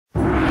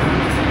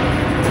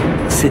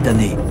Cette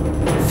année,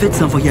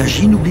 faites un voyage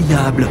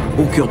inoubliable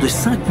au cœur de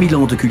 5000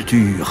 ans de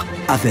culture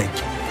avec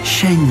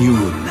Shen.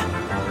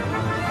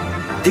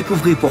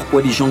 Découvrez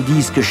pourquoi les gens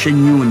disent que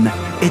Shen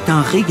est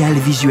un régal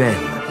visuel,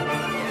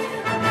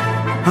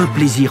 un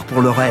plaisir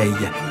pour l'oreille,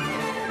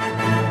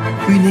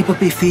 une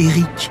épopée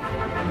féerique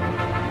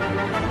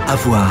à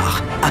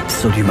voir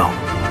absolument.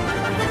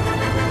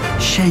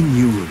 Shen,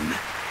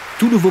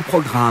 tout nouveau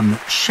programme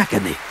chaque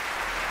année.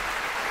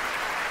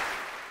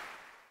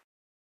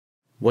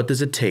 What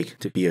does it take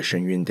to be a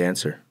Shen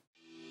dancer?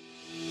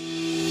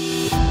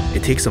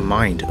 It takes a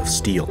mind of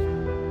steel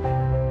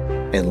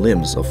and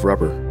limbs of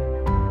rubber.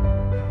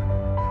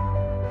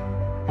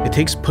 It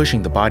takes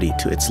pushing the body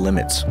to its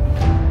limits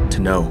to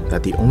know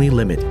that the only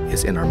limit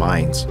is in our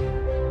minds.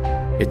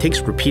 It takes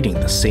repeating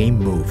the same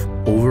move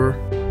over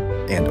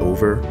and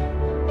over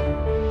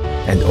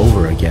and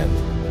over again.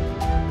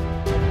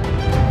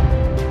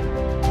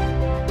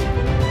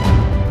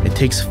 It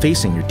takes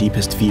facing your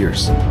deepest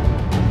fears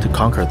to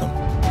conquer them.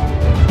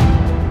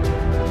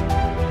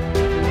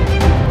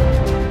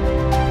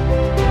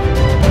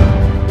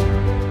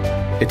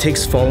 It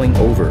takes falling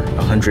over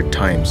 100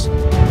 times,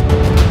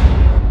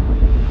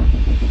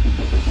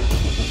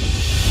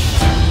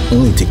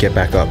 only to get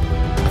back up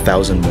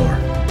 1,000 more.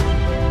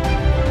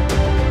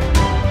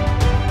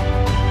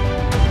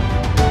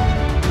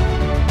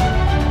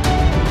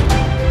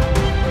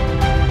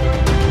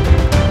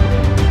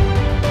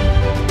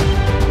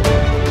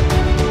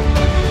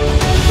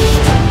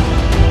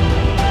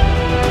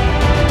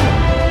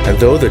 And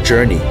though the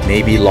journey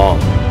may be long,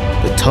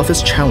 the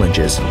toughest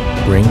challenges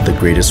bring the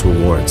greatest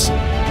rewards.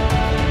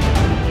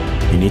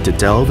 You need to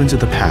delve into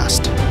the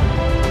past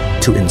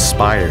to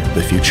inspire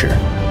the future.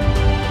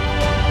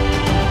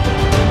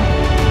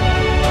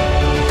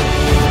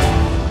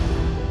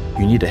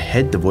 You need a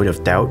head devoid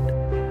of doubt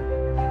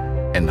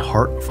and a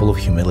heart full of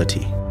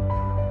humility.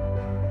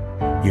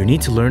 You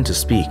need to learn to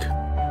speak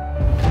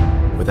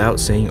without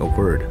saying a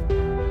word.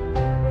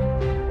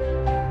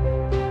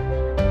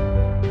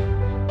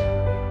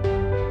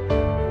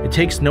 It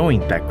takes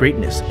knowing that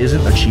greatness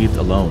isn't achieved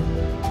alone,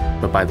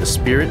 but by the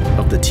spirit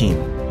of the team.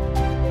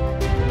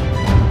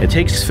 It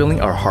takes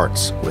filling our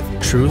hearts with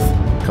truth,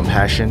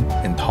 compassion,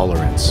 and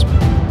tolerance,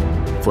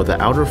 for the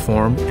outer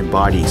form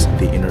embodies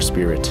the inner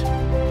spirit.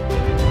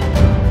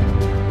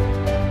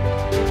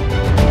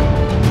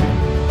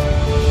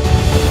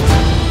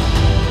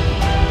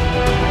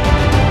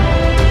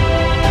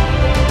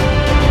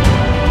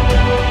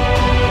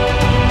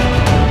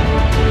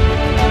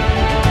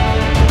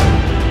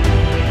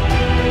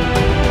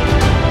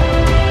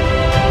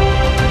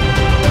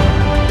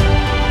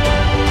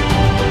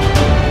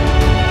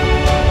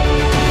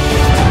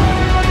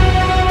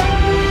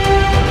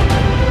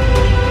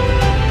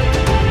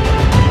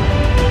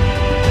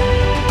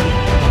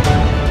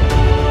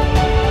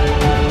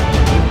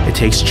 It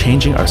takes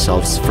changing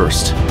ourselves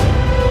first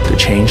to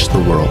change the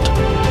world.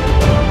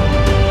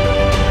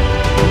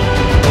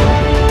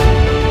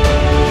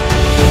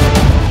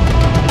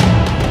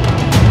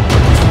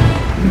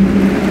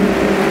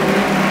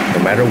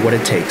 No matter what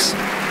it takes,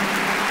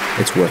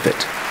 it's worth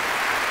it.